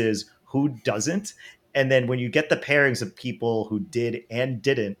what this is, who doesn't. And then when you get the pairings of people who did and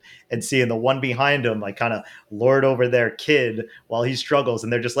didn't, and seeing the one behind them like kind of lord over their kid while he struggles,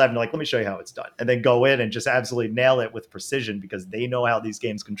 and they're just laughing, like, let me show you how it's done, and then go in and just absolutely nail it with precision because they know how these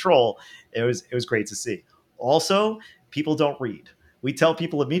games control. It was great to see. Also, people don't read. We tell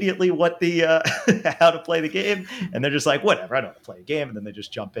people immediately what the how to play the game, and they're just like, whatever, I know how to play a game, and then they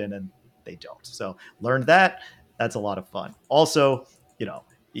just jump in and they don't. So learn that. That's a lot of fun. Also,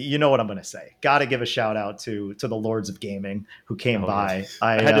 you know what I'm going to say. Got to give a shout out to the Lords of Gaming who came by. Yeah.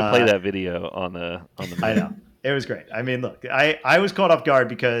 I had to play that video on the. I know, it was great. I mean, look, I was caught off guard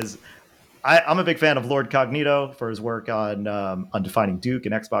because I'm a big fan of Lord Cognito for his work on Defining Duke,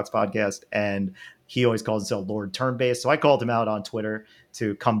 an Xbox podcast, and he always calls himself Lord Turn-Based. So I called him out on Twitter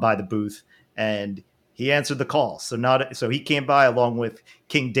to come by the booth, and he answered the call. So he came by along with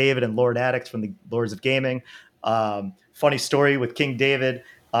King David and Lord Addict from the Lords of Gaming. Funny story with King David.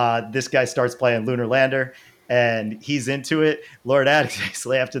 This guy starts playing Lunar Lander, and he's into it. Lord Addict,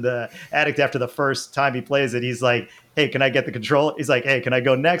 basically after the first time he plays it, he's like, hey, can I get the control? He's like, hey, can I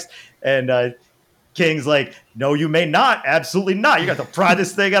go next? And King's like, no, you may not. Absolutely not. You got to pry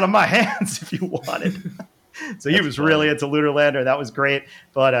this thing out of my hands if you want it. So he was really into Lunar Lander. That was great.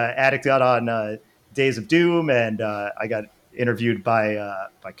 But Addict got on Days of Doom, and I got interviewed by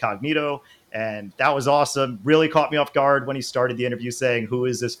Cognito, and that was awesome. Really caught me off guard when he started the interview saying, who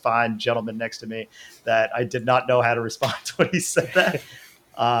is this fine gentleman next to me? That I did not know how to respond to when he said that.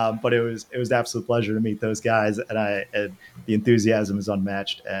 But it was an absolute pleasure to meet those guys, and the enthusiasm is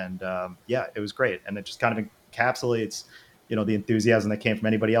unmatched. And yeah, it was great. And it just kind of encapsulates, the enthusiasm that came from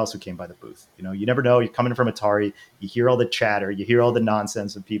anybody else who came by the booth. You never know. You're coming from Atari, you hear all the chatter, you hear all the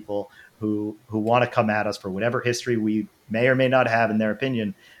nonsense of people who want to come at us for whatever history we may or may not have in their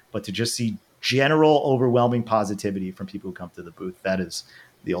opinion, but to just see general overwhelming positivity from people who come to the booth, that is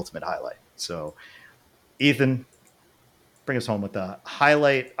the ultimate highlight. So, Ethan, bring us home with the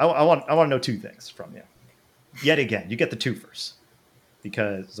highlight. I want to know two things from you. Yet again, you get the two first,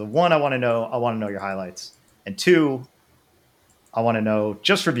 because the one, I want to know your highlights, and two, I want to know,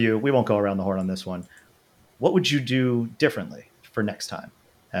 just for you, we won't go around the horn on this one, what would you do differently for next time?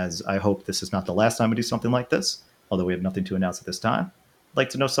 As I hope this is not the last time we do something like this, although we have nothing to announce at this time. I'd like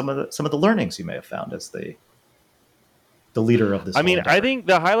to know some of the learnings you may have found as the leader of this. I mean, I think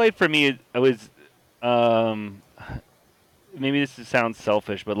the highlight for me was, maybe this sounds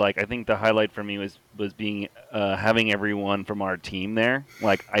selfish, but like I think the highlight for me was being having everyone from our team there.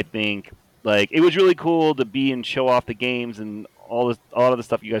 Like I think like it was really cool to be and show off the games and all of the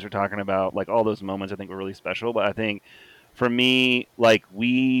stuff you guys were talking about. Like all those moments I think were really special. But I think for me, like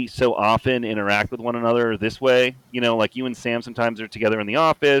we so often interact with one another this way. Like you and Sam sometimes are together in the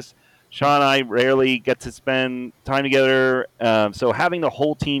office. Sean and I rarely get to spend time together. So having the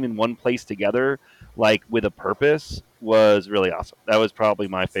whole team in one place together, like with a purpose, was really awesome. That was probably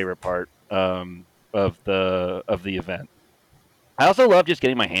my favorite part of the event. I also love just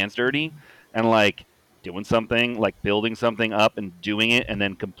getting my hands dirty and like doing something, like building something up and doing it and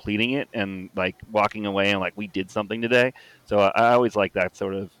then completing it and like walking away and like we did something today. So I always like that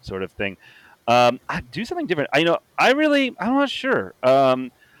sort of thing. I do something different. I'm not sure.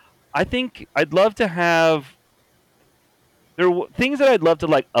 I think I'd love to have. There are things that I'd love to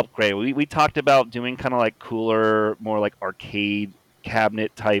like upgrade. We talked about doing kind of like cooler, more like arcade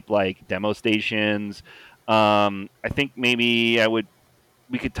cabinet type like demo stations. I think maybe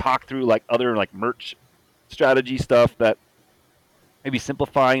we could talk through like other like merch strategy stuff that maybe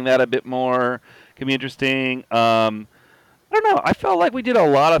simplifying that a bit more can be interesting. I don't know. I felt like we did a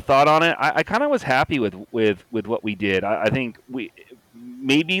lot of thought on it. I kind of was happy with what we did. I think we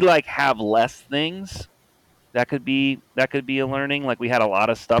maybe like have less things. That could be a learning. Like we had a lot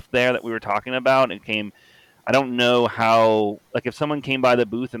of stuff there that we were talking about, and it came. I don't know how. Like if someone came by the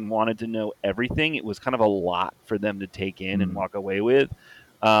booth and wanted to know everything, it was kind of a lot for them to take in and walk away with.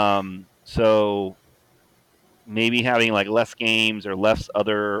 So maybe having like less games or less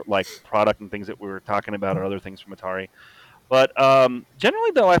other like product and things that we were talking about, or other things from Atari. But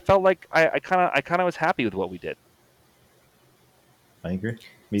generally, though, I felt like I kind of was happy with what we did. I agree.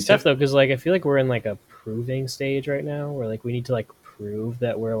 It's tough though, because like I feel like we're in like a proving stage right now, where like we need to like prove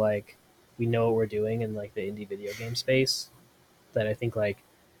that we're like we know what we're doing in like the indie video game space. That I think like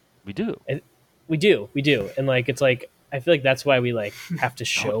we do, and like it's like I feel like that's why we like have to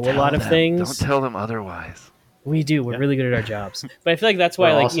show a lot of things. Don't tell them otherwise. We do. We're Yeah. really good at our jobs, but I feel like that's why,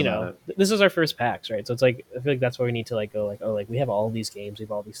 We're like, awesome at it. this is our first PAX, right? So it's like I feel like that's why we need to like go like, oh, like we have all these games, we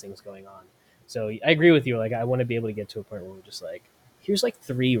have all these things going on. So I agree with you. Like, I want to be able to get to a point where we're just like, here's like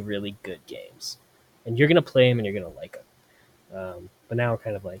 3 really good games, and you're gonna play them and you're gonna like them. But now we're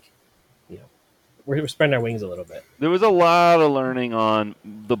kind of like, we're spreading our wings a little bit. There was a lot of learning on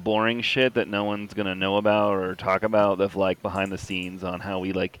the boring shit that no one's gonna know about or talk about, of like behind the scenes on how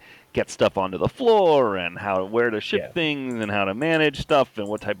we like get stuff onto the floor and where to ship Yeah. things and how to manage stuff and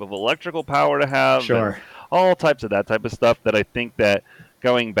what type of electrical power to have. Sure. And all types of that type of stuff that I think that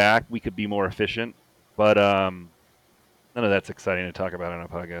going back we could be more efficient. But none of that's exciting to talk about on a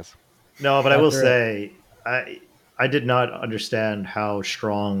podcast. No, but I Got will through it. say, I did not understand how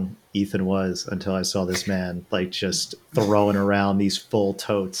strong Ethan was until I saw this man like just throwing around these full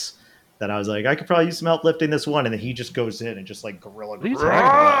totes. That I was like, I could probably use some help lifting this one, and then he just goes in and just like gorilla, What are you talking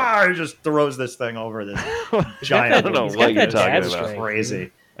about? he just throws this thing over this I giant. don't know He's what got you're that talking dad about. strength.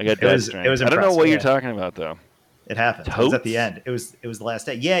 Crazy. I got It that was- strength. it was I don't know impressive. what you're Yeah. talking about though. It happened. It was at the Totes? end. It was the last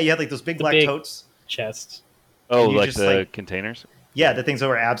day. Yeah, you had like those big The black big- totes. Chest. Oh, And you like just, the like- containers? Yeah, the things that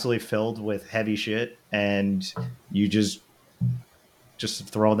were absolutely filled with heavy shit, and you just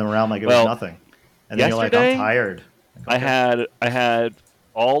throwing them around like it Well, was nothing. And then you're like, yesterday, I'm tired. Like, I had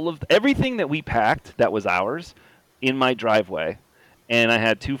all of everything that we packed that was ours in my driveway, and I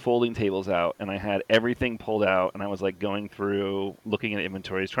had 2 folding tables out, and I had everything pulled out, and I was like going through, looking at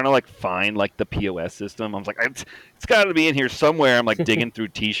inventories, trying to like find like the POS system. I was like, it's got to be in here somewhere. I'm like digging through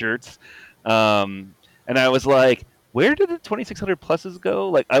T-shirts, and I was like, where did the 2600 pluses go?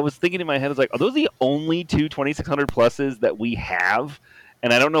 Like, I was thinking in my head, I was like, are those the only 2 2600 pluses that we have?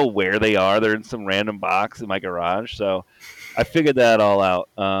 And I don't know where they are. They're in some random box in my garage. So I figured that all out.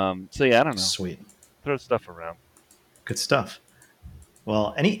 So yeah, I don't know. sweet. Throw stuff around. Good stuff.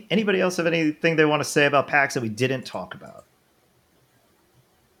 Well, anybody else have anything they want to say about PAX that we didn't talk about?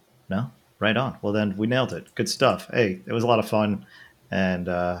 No? Right on. Well, then we nailed it. Good stuff. Hey, it was a lot of fun. And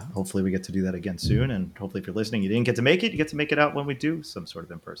hopefully we get to do that again soon. And hopefully if you're listening, you didn't get to make it, you get to make it out when we do some sort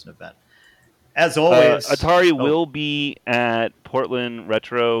of in-person event. As always, Atari will be at Portland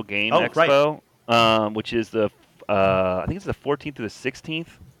Retro Game Expo, which is I think it's the 14th to the 16th.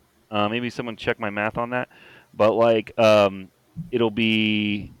 Maybe someone check my math on that, but like it'll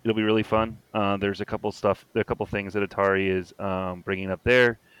be really fun. There's a couple things that Atari is bringing up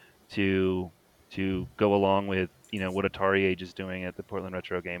there to go along with what Atari Age is doing at the Portland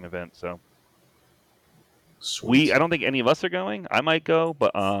Retro Game event. So Sweet. I don't think any of us are going. I might go,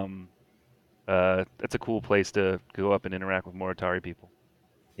 but that's a cool place to go up and interact with more Atari people.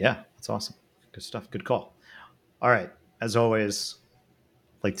 Yeah, that's awesome. Good stuff. Good call. All right. As always,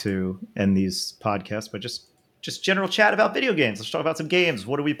 I'd like to end these podcasts by just general chat about video games. Let's talk about some games.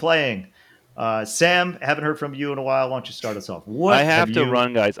 What are we playing? Sam, haven't heard from you in a while. Why don't you start us off? What I have to you...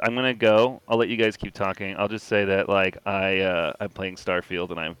 run, guys. I'm gonna go. I'll let you guys keep talking. I'll just say that like I'm playing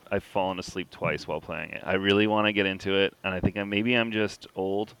Starfield and I've fallen asleep twice while playing it. I really want to get into it, and I think maybe I'm just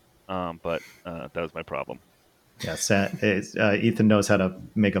old, but that was my problem. Yeah, Ethan knows how to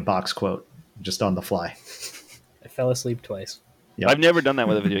make a box quote just on the fly. I fell asleep twice. Yep. I've never done that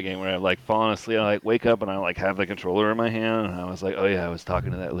with a video game where I've like fallen asleep. I like wake up and I like have the controller in my hand, and I was like, oh yeah, I was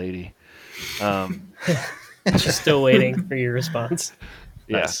talking to that lady. Just still waiting for your response.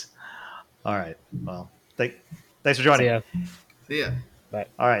 Yeah. Nice. All right. Well, thanks for joining. So, yeah. So yeah. Bye.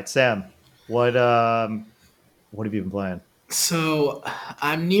 All right, Sam. What have you been playing? So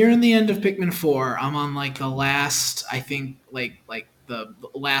I'm nearing the end of Pikmin 4. I'm on like the last, I think, like the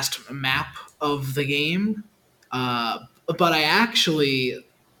last map of the game. But I actually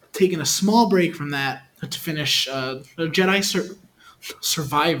taken a small break from that to finish Jedi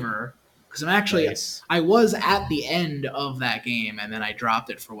Survivor, because I'm actually Nice. I was at the end of that game and then I dropped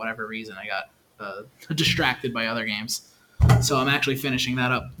it for whatever reason. I got distracted by other games, so I'm actually finishing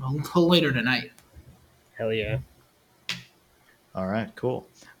that up later tonight. Hell yeah. All right, cool.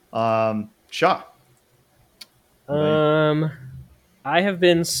 Shaw. I have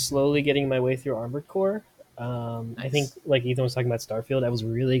been slowly getting my way through Armored Core. I think, like Ethan was talking about Starfield, I was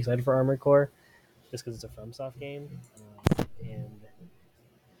really excited for Armored Core just because it's a FromSoft game. And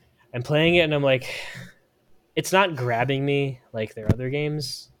I'm playing it, and I'm like, it's not grabbing me like their other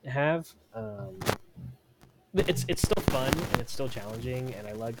games have. It's still fun, and it's still challenging, and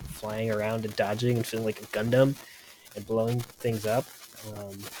I like flying around and dodging and feeling like a Gundam and blowing things up.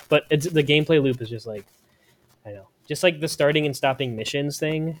 But the gameplay loop is just like, I know, just like the starting and stopping missions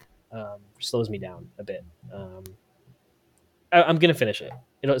thing slows me down a bit. I'm gonna finish it.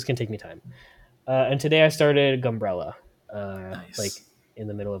 It's gonna take me time. And today I started Gumbrella, Nice. like in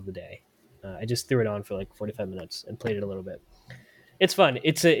the middle of the day. I just threw it on for like 45 minutes and played it a little bit. It's fun.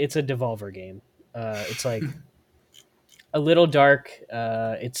 It's a Devolver game. It's like a little dark.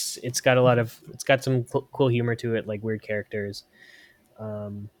 It's got some cool humor to it, like weird characters.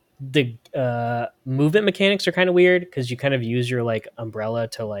 The movement mechanics are kind of weird because you kind of use your like umbrella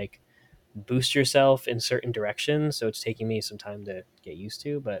to like boost yourself in certain directions. So it's taking me some time to get used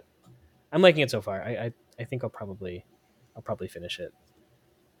to, but I'm liking it so far. I think I'll probably finish it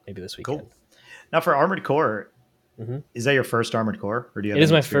maybe this weekend. Cool. Now for Armored Core, Mm-hmm. is that your first Armored Core, or do you have It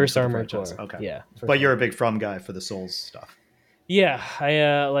is any my experience first with the Armored franchise? Core. Okay, Yeah, but you're a big From guy for the Souls stuff. Yeah,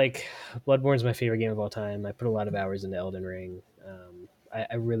 I like Bloodborne's my favorite game of all time. I put a lot of hours into Elden Ring.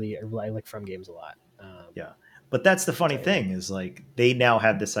 I like From games a lot. Yeah. But that's the funny thing is like they now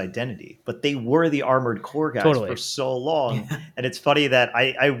have this identity, but they were the Armored Core guys Totally. for so long. And it's funny that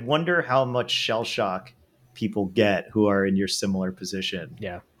I wonder how much shell shock people get who are in your similar position.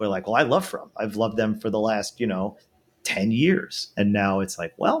 Yeah. Who are like, well, I love From. I've loved them for the last, 10 years. And now it's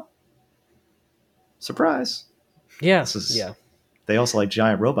like, well, surprise. Yeah. Yeah. They also like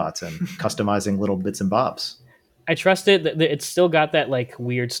giant robots and customizing little bits and bobs. I trust it. It's still got that like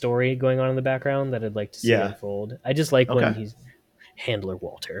weird story going on in the background that I'd like to see unfold. I just like when he's Handler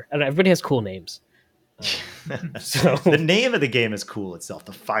Walter, and everybody has cool names. So the name of the game is cool itself.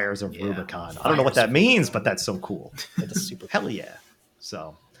 The Fires of Rubicon. I don't know what that means, but that's so cool. It is super Hell yeah.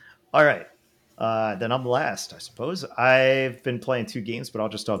 So, all right. Then I'm last, I suppose. I've been playing 2 games, but I'll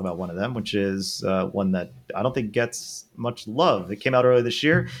just talk about one of them, which is one that I don't think gets much love. It came out earlier this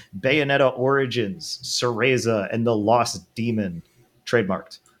year. Bayonetta Origins, Cereza, and the Lost Demon,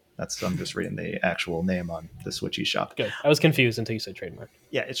 trademarked. I'm just reading the actual name on the Switch eShop. Good. I was confused until you said trademark.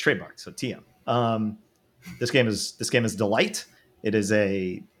 Yeah, it's trademarked, so TM. This game is Delight. It is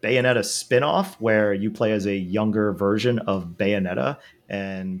a Bayonetta spin-off where you play as a younger version of Bayonetta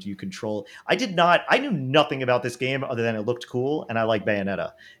and you control. I knew nothing about this game other than it looked cool and I like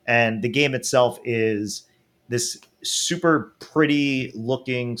Bayonetta. And the game itself is this super pretty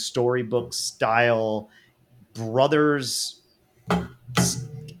looking storybook style brothers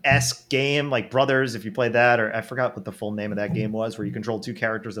esque game, like Brothers, if you play that, or I forgot what the full name of that game was, where you control 2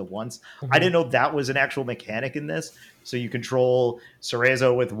 characters at once. I didn't know that was an actual mechanic in this. So you control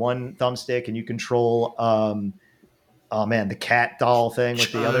Cerezo with one thumbstick, and you control the cat doll thing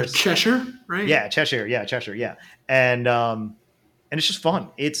with the others. Cheshire, right? Yeah, Cheshire, yeah. And it's just fun.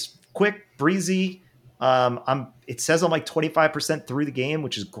 It's quick, breezy. It says I'm like 25% through the game,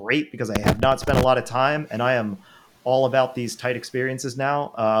 which is great because I have not spent a lot of time, and I am all about these tight experiences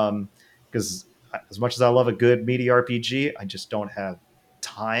now. Because as much as I love a good meaty RPG, I just don't have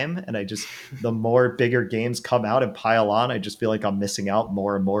time. And the more bigger games come out and pile on, I just feel like I'm missing out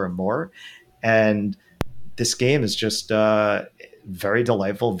more and more and more. And this game is just very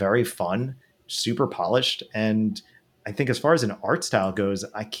delightful, very fun, super polished. And I think as far as an art style goes,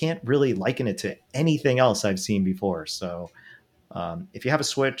 I can't really liken it to anything else I've seen before. So if you have a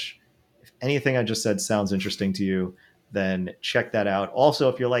Switch, if anything I just said sounds interesting to you, then check that out. Also,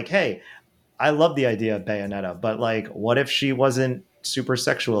 if you're like, hey, I love the idea of Bayonetta, but like, what if she wasn't super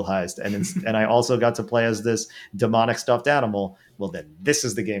sexualized and I also got to play as this demonic stuffed animal? Well, then this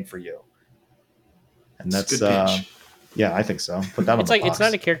is the game for you. And that's yeah, I think so. Put that on the box. It's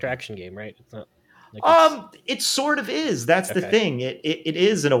not a character action game, right? It's not. Like it sort of is. That's the thing. It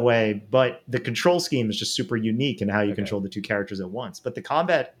is in a way, but the control scheme is just super unique in how you control the 2 characters at once. But the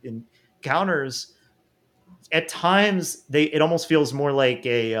combat encounters, at times, it almost feels more like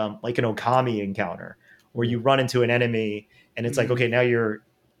an Okami encounter, where you run into an enemy and it's like, okay, now you're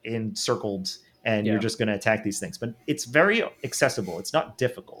encircled and you're just going to attack these things. But it's very accessible. It's not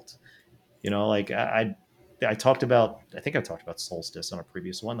difficult. Like I talked about Solstice on a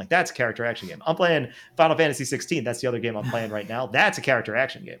previous one. Like, that's a character action game. I'm playing Final Fantasy 16. That's the other game I'm playing right now. That's a character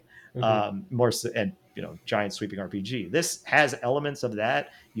action game. More so, and giant sweeping RPG. This has elements of that.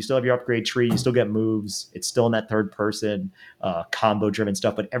 You still have your upgrade tree. You still get moves. It's still in that third person combo driven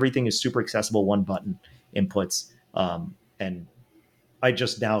stuff, but everything is super accessible. 1 button inputs. And I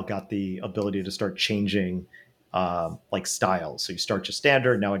just now got the ability to start changing like styles. So you start just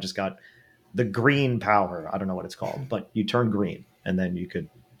standard. Now I just got the green power. I don't know what it's called, but you turn green and then you could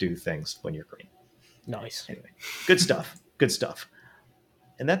do things when you're green. Nice. Anyway, good stuff.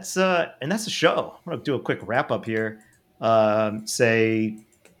 And that's the show. I'm going to do a quick wrap up here. Well,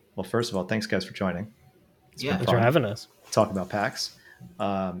 first of all, thanks guys for joining. Thanks for having us. Talk about PAX.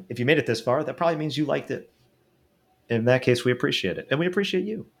 If you made it this far, that probably means you liked it. In that case, we appreciate it. And we appreciate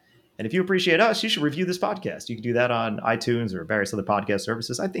you. And if you appreciate us, you should review this podcast. You can do that on iTunes or various other podcast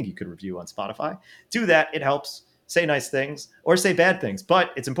services. I think you could review on Spotify. Do that. It helps say nice things or say bad things.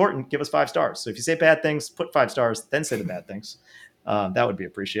 But it's important, give us 5 stars. So if you say bad things, put 5 stars, then say the bad things. That would be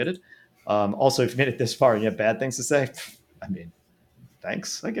appreciated. Also, if you made it this far and you have bad things to say, I mean,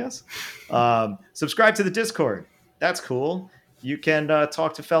 thanks, I guess. Subscribe to the Discord. That's cool. You can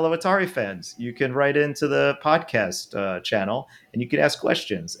talk to fellow Atari fans. You can write into the podcast channel and you can ask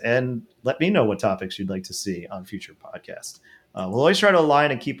questions and let me know what topics you'd like to see on future podcasts. We'll always try to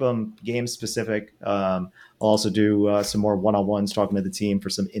align and keep them game specific. I'll also do some more one-on-ones talking to the team for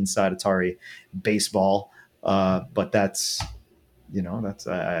some inside Atari baseball. But that's,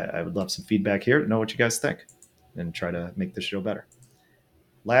 I would love some feedback here to know what you guys think and try to make the show better.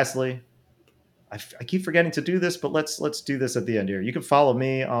 Lastly, I keep forgetting to do this, but let's do this at the end here. You can follow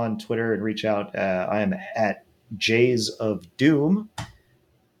me on Twitter and reach out. I am at Jays of Doom.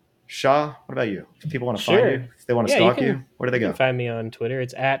 Shaw, what about you? If people want to find you, if they want to stalk you, where do they go? You can find me on Twitter.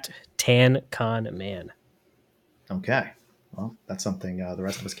 It's at TanConMan. Okay. Well, that's something the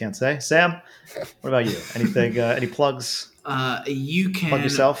rest of us can't say. Sam, what about you? Anything? Any plugs? You can plug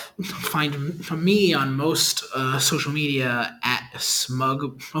yourself. Find me on most social media at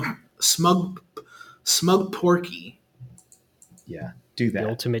Smug Porky. Yeah, do that. The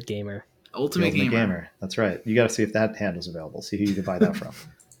Ultimate Gamer. Ultimate Gamer. That's right. You got to see if that handle's available. See who you can buy that from.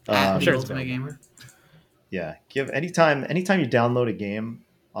 At the Ultimate Gamer. Yeah. Give anytime you download a game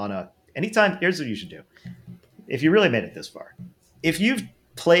here's what you should do. If you really made it this far, if you've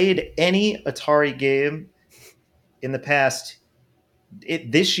played any Atari game in the past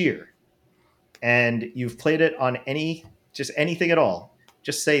this year and you've played it on anything at all,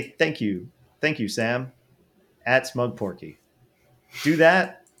 just say thank you, Sam, at Smug Porky. Do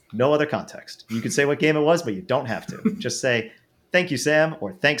that. No other context. You can say what game it was, but you don't have to. Just say thank you, Sam,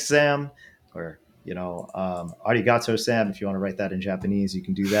 or thanks, Sam, or arigato, Sam. If you want to write that in Japanese, you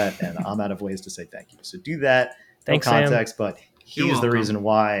can do that. And I'm out of ways to say thank you. So do that. Thanks, no context, Sam. But he's the reason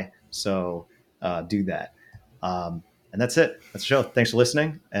why. So do that. And that's it. That's the show. Thanks for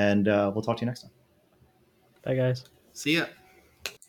listening. And we'll talk to you next time. Bye, guys. See ya.